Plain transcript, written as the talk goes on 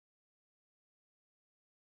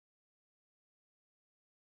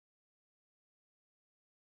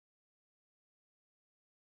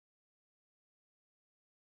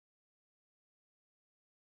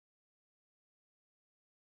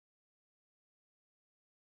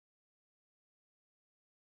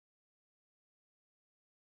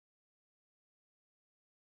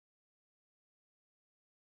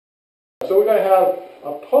So we're going to have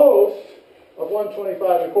a post of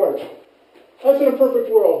 125 1/4. That's in a perfect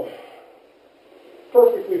world.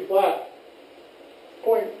 Perfectly flat.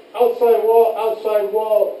 Point outside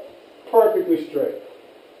wall, perfectly straight.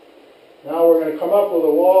 Now we're going to come up with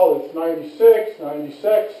a wall that's 96,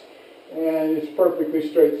 and it's perfectly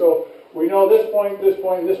straight. So we know this point, this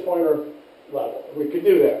point, this point are level. We could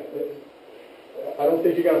do that. I don't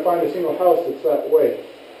think you're going to find a single house that's that way.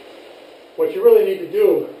 What you really need to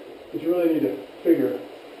do is you really need to figure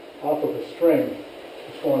off of a string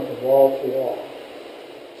that's going from wall to wall.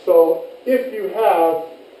 So if you have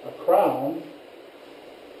a crown,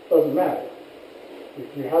 it doesn't matter.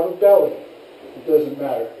 If you have a belly, it doesn't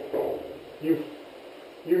matter. You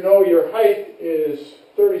know your height is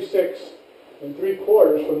 36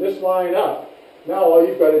 3/4 from this line up. Now all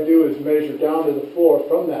you've got to do is measure down to the floor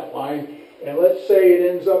from that line, and let's say it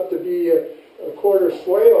ends up to be a 1/4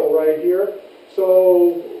 swale right here.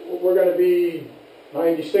 So we're going to be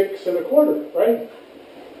 96 1/4, right?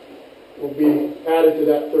 Will be added to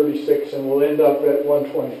that 36, and we'll end up at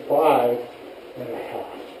 125 1/2.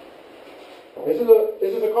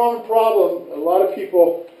 This is a common problem. A lot of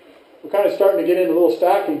people are kind of starting to get into little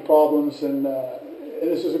stacking problems, and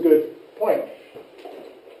this is a good point.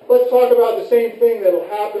 Let's talk about the same thing that'll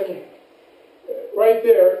happen right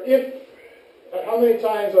there. How many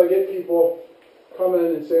times I get people come in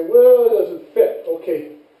and say, well, it doesn't fit.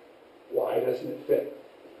 Okay, why doesn't it fit?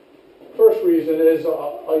 First reason is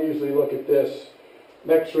I'll usually look at this.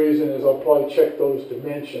 Next reason is I'll probably check those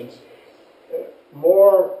dimensions.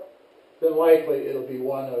 More than likely it'll be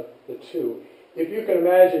one of the two. If you can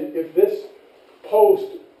imagine, if this post,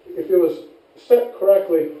 if it was set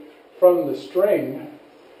correctly from the string,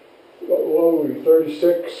 what were we,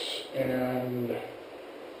 36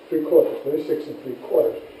 3/4, 36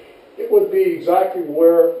 3/4, it would be exactly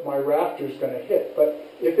where my rafter is going to hit. But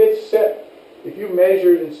if it's set, if you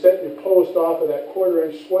measured and set your post off of that 1/4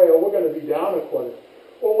 inch swale, we're going to be down a 1/4.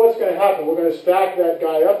 Well, what's going to happen? We're going to stack that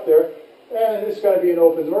guy up there, and it's going to be an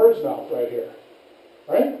open bird's mouth right here,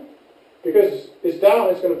 right? Because it's down,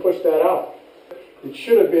 it's going to push that out. It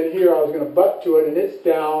should have been here. I was going to butt to it, and it's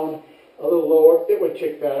down a little lower. It would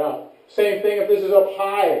kick that out. Same thing if this is up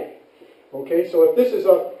high. Okay, so if this is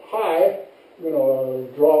up high, I'm going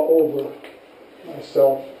to draw over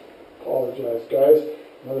myself. Apologize, guys.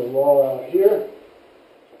 Another wall out here.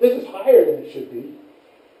 This is higher than it should be.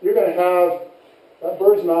 You're going to have that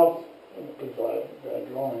bird's mouth. Bad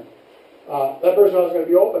drawing. That bird's mouth is going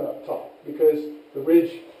to be open up top because the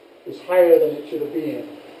ridge is higher than it should have been.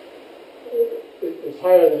 It's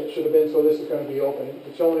higher than it should have been, so this is going to be open.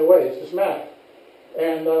 It's the only way. It's just math.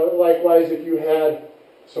 And likewise, if you had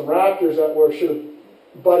some rafters that should have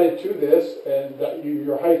butted to this, and that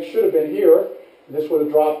your height should have been here, and this would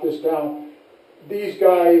have dropped this down, these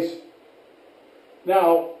guys,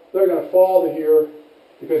 now, they're going to fall to here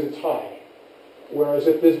because it's high. Whereas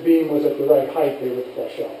if this beam was at the right height, they would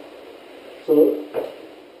flush out. So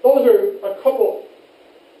those are a couple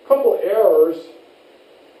errors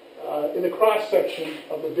in the cross-section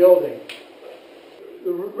of the building.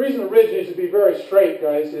 The reason the ridge needs to be very straight,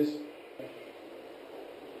 guys, is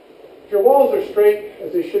if your walls are straight,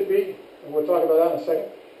 as they should be, and we'll talk about that in a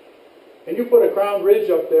second, and you put a crown ridge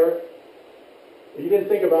up there, and you didn't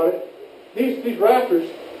think about it, these rafters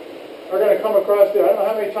are going to come across there. I don't know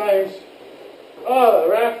how many times, the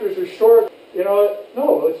rafters are short. You know,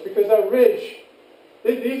 no, it's because that ridge,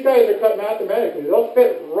 these guys are cut mathematically. They'll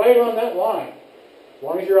fit right on that line, as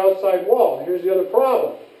long as you're outside wall. And here's the other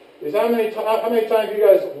problem, is how many times you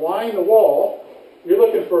guys line the wall, you're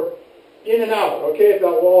looking for in and out, okay, if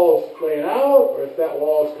that wall is laying out or if that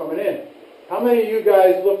wall is coming in. How many of you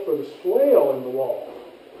guys look for the swale in the wall?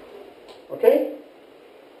 Okay?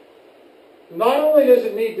 Not only does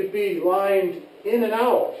it need to be lined in and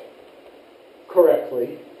out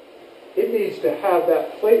correctly, it needs to have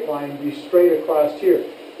that plate line be straight across here.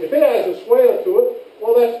 If it has a swale to it,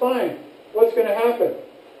 well, that's fine. What's going to happen?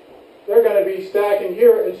 They're going to be stacking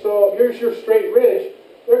here, and so here's your straight ridge.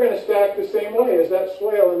 They're going to stack the same way as that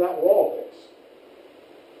swale in that wall is.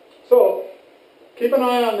 So keep an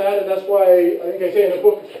eye on that, and that's why I think I say in the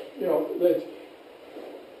book, you know, that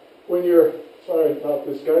when you're, sorry about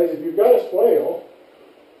this, guys, if you've got a swale,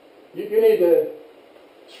 you need to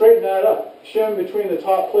straighten that up, shim between the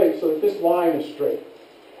top plates so that this line is straight.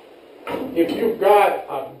 If you've got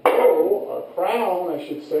a bow, a crown, I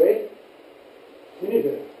should say, you need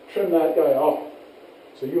to trim that guy off.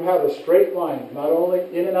 So you have a straight line, not only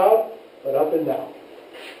in and out, but up and down.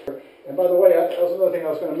 And by the way, that was another thing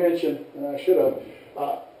I was going to mention, and I should have.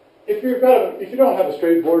 If you don't have a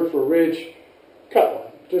straight board for a ridge, cut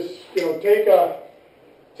one. Just take a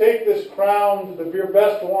take this crown, your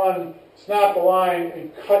best one, snap a line,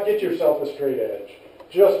 and get yourself a straight edge,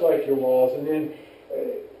 just like your walls, and then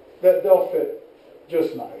they'll fit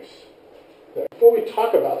just nice. Before we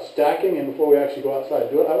talk about stacking and before we actually go outside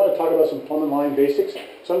and do it, I want to talk about some plumbing line basics.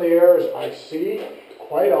 Some of the errors I see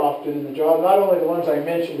quite often in the job, not only the ones I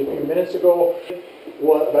mentioned a few minutes ago,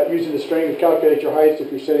 about using the string to calculate your heights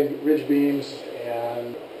if you're setting ridge beams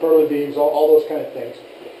and purlin beams, all those kind of things.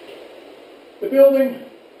 The building,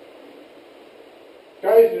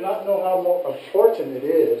 guys do not know how important it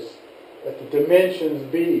is that the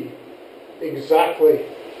dimensions be exactly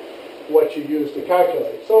what you use to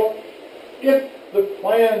calculate. So if the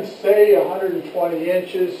plans say 120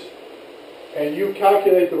 inches and you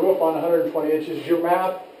calculate the roof on 120 inches, your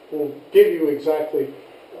math will give you exactly,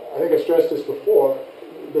 I think I stressed this before,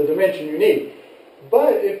 the dimension you need.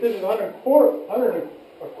 But if this is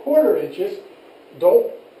 101/4 inches,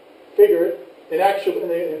 don't figure it.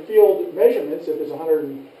 In field measurements, if it's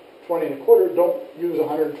 120 1/4, don't use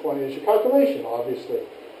 120 as your calculation, obviously.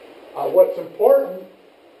 What's important,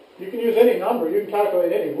 you can use any number, you can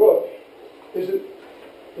calculate any roof. This is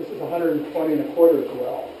 120 1/4 as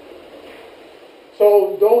well.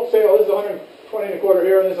 So don't say, oh, this is 120 1/4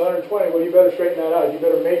 here and this is 120. Well, you better straighten that out. You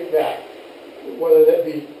better make that, whether that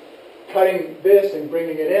be cutting this and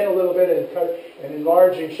bringing it in a little bit and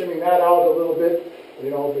enlarging, shimming that out a little bit, you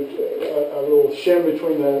know, a little shim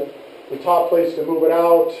between the top plates to move it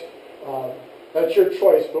out. That's your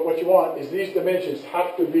choice, but what you want is these dimensions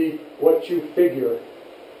have to be what you figure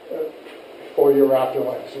for your rafter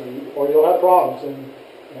lengths, or you'll have problems, and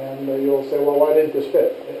you'll say, well, why didn't this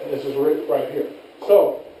fit? And this is right here.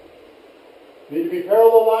 So, need to be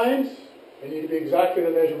parallel lines, and need to be exactly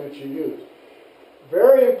the measurements you use.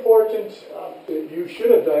 Very important, you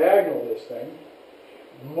should have diagonal this thing.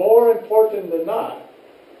 More important than not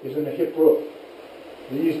is in a hip roof.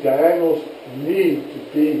 These diagonals need to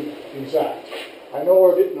be exact. I know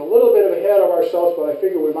we're getting a little bit ahead of ourselves, but I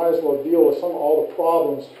figure we might as well deal with all the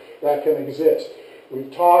problems that can exist.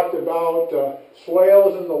 We've talked about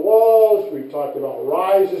swales in the walls. We've talked about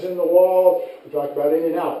rises in the walls. We've talked about in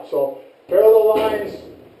and out. So parallel lines,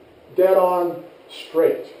 dead on,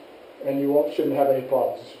 straight, and you shouldn't have any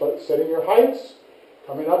problems. But setting your heights,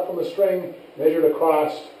 coming up from the string, measured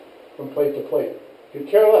across from plate to plate. You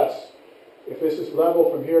care less if this is level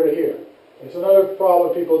from here to here. It's another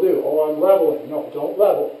problem people do. Oh, I'm leveling. No, don't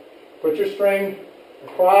level. Put your string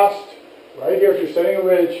across, right here if you're setting a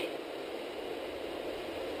ridge.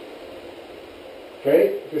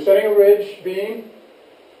 Okay, if you're setting a ridge beam,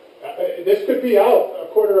 this could be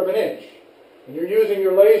out 1/4 inch. And you're using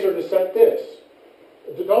your laser to set this.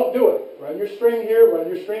 Don't do it. Run your string here, run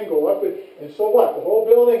your string, go up with, and so what? The whole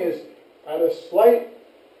building is at a slight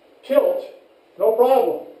tilt, no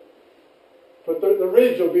problem. But the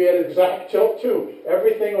ridge will be at exact tilt too.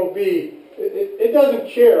 Everything will be, it doesn't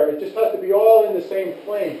care. It just has to be all in the same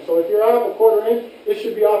plane. So if you're off 1/4 inch, this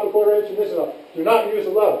should be off 1/4 inch and this is off. Do not use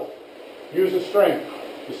a level. Use a string.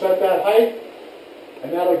 You set that height,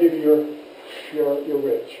 and that'll give you your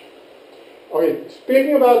ridge. Okay,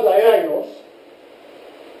 speaking about diagonals,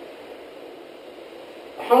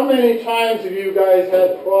 how many times have you guys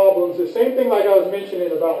had problems? The same thing like I was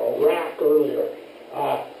mentioning about a rack earlier.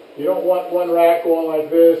 You don't want one rack going like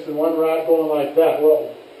this and one rack going like that.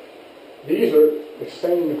 Well, these are the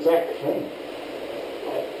same exact thing.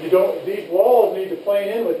 These walls need to plane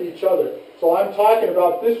in with each other. So I'm talking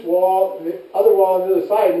about this wall, and the other wall on the other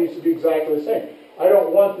side needs to be exactly the same. I don't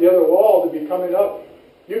want the other wall to be coming up.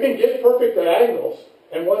 You can get perfect diagonals,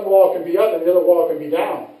 and one wall can be up and the other wall can be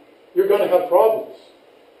down. You're going to have problems.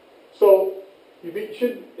 So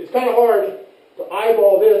it's kind of hard to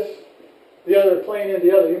eyeball this, the other plane in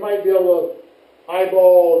the other. You might be able to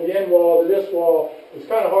eyeball the end wall to this wall. It's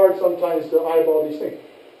kind of hard sometimes to eyeball these things.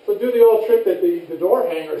 So do the old trick that the door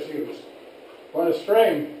hangers use. On a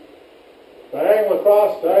string, diagonal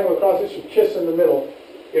across, it should kiss in the middle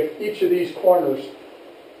if each of these corners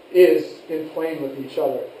is in plane with each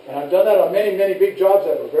other. And I've done that on many, many big jobs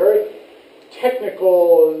that were very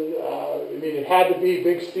technical. I mean, it had to be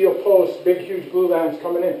big steel posts, big, huge glue lines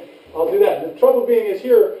coming in. I'll do that. And the trouble being is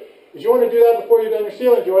here, is you want to do that before you've done your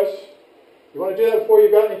ceiling joists. You want to do that before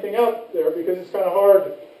you've got anything out there because it's kind of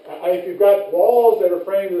hard. If you've got walls that are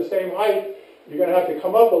framed to the same height, you're going to have to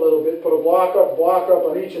come up a little bit, put a block up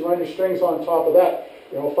on each, and run your strings on top of that.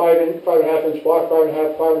 You know, 5.5 inch block,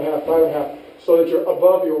 5.5, 5.5, 5.5, so that you're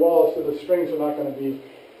above your walls, so the strings are not going to be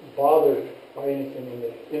bothered by anything in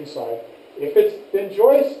the inside. If it's been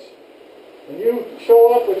joist, and you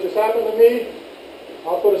show up, which has happened to me,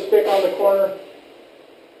 I'll put a stick on the corner,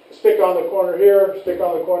 stick on the corner here, stick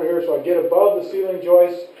on the corner here, so I get above the ceiling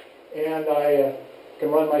joist, and I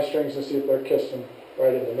can run my strings and see if they're kissing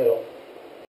right in the middle.